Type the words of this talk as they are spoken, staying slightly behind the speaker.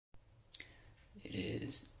It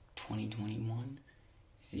is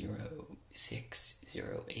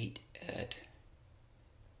 2021-0608 at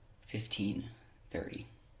 3:30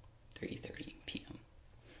 p.m.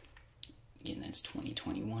 Again, that's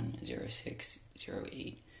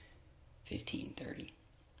 2021-0608, 15:30.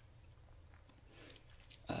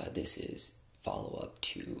 This is follow-up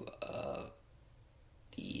to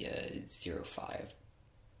the 05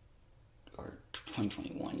 or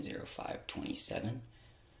 2021-05-27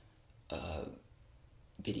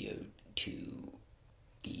 video to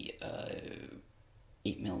the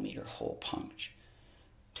 8mm hole punch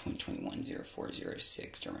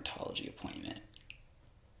 2021-04-06 dermatology appointment,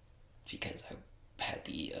 because I had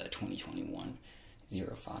the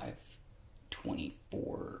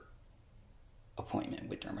 2021-05-24 appointment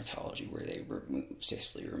with dermatology where they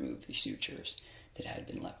successfully removed the sutures that had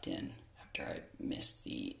been left in after I missed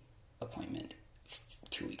the appointment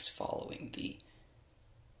 2 weeks following the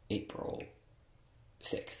April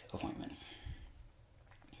 6th appointment.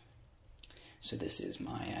 So this is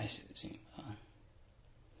my, I assume,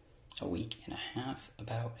 a week and a half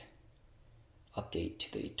about update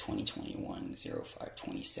to the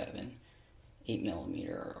 2021-05-27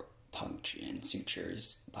 8mm punch and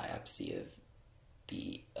sutures biopsy of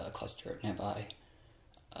the cluster of nevi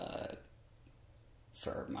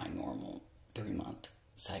for my normal 3-month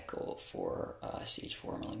cycle for stage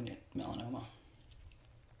 4 malignant melanoma,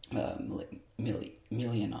 Malignant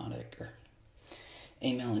or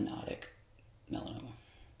Amelanotic melanoma.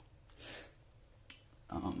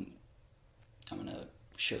 I'm gonna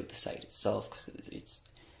show the site itself because it's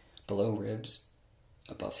below ribs,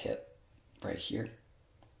 above hip, right here,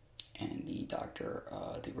 and the doctor,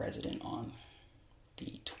 the resident on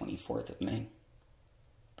the 24th of May, I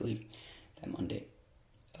believe, that Monday,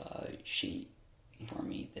 she informed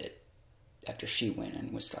me that after she went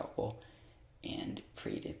in with Scalpal and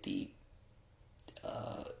created the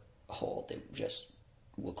hole that just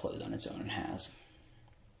will close on its own and has,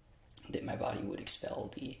 that my body would expel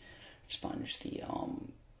the expunge the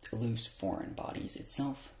loose foreign bodies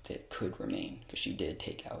itself that could remain, because she did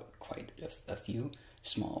take out quite a few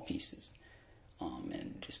small pieces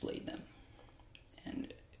and displayed them,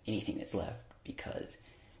 and anything that's left, because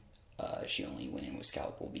she only went in with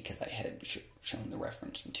Scalpal because I had shown the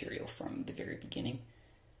reference material from the very beginning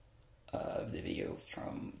of the video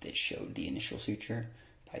that showed the initial suture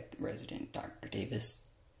by the resident Dr. Nevis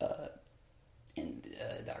and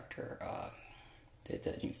Dr.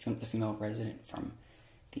 The female resident from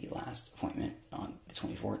the last appointment on the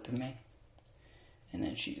 24th of May. And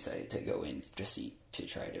then she decided to go in to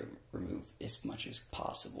try to remove as much as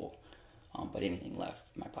possible. But anything left,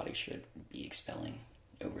 my body should be expelling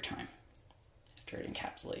over time after it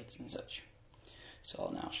encapsulates and such. So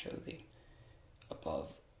I'll now show the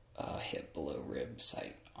above hip below rib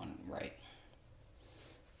site on right.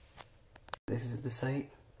 This is the site,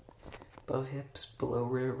 above hips, below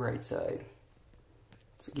rib, right side.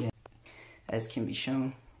 So again, as can be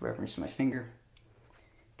shown, reference to my finger,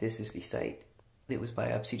 this is the site that was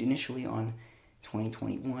biopsied initially on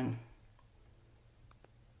 2021.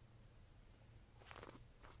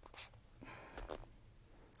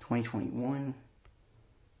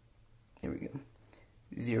 There we go,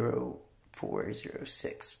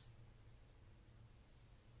 0406.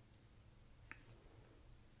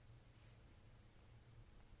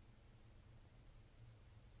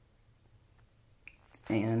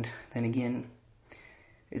 And then again,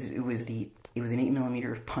 it was an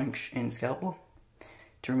 8mm punch and scalpel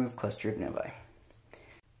to remove cluster of nevi.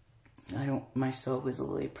 I don't myself, as a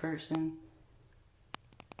lay person,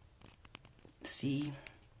 see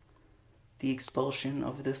the expulsion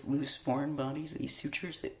of the loose foreign bodies, these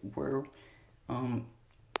sutures that were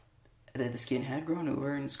that the skin had grown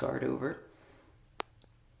over and scarred over,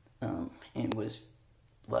 and was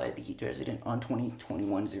by the resident on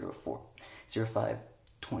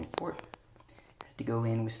 2021-05-24. Had to go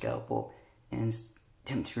in with Scalpal and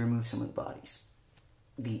attempt to remove some of the bodies,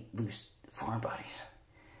 the loose foreign bodies,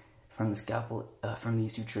 from the scalpel, from the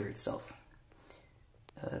suture itself.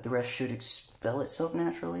 The rest should expel itself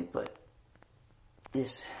naturally, but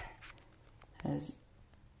this has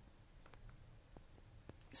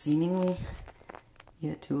seemingly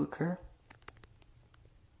yet to occur.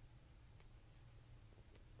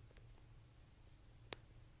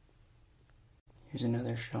 Here's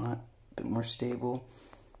another shot, a bit more stable,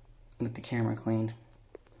 with the camera cleaned,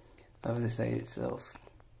 of the site itself.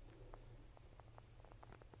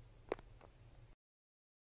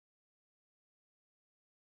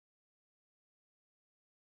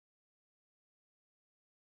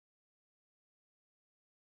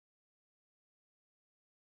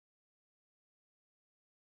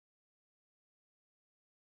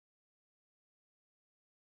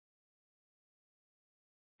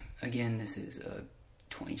 again, this is a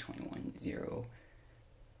 2021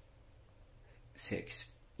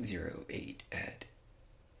 0608 at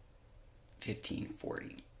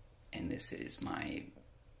 1540, and this is my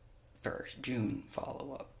first June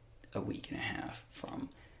follow-up, a week and a half from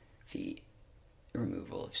the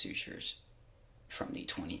removal of sutures from the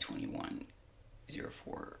 2021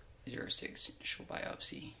 0406 initial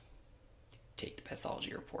biopsy. Take the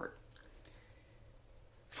pathology report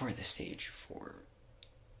for the stage 4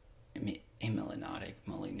 Amelanotic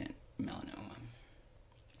malignant melanoma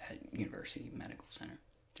at University Medical Center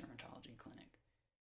Dermatology.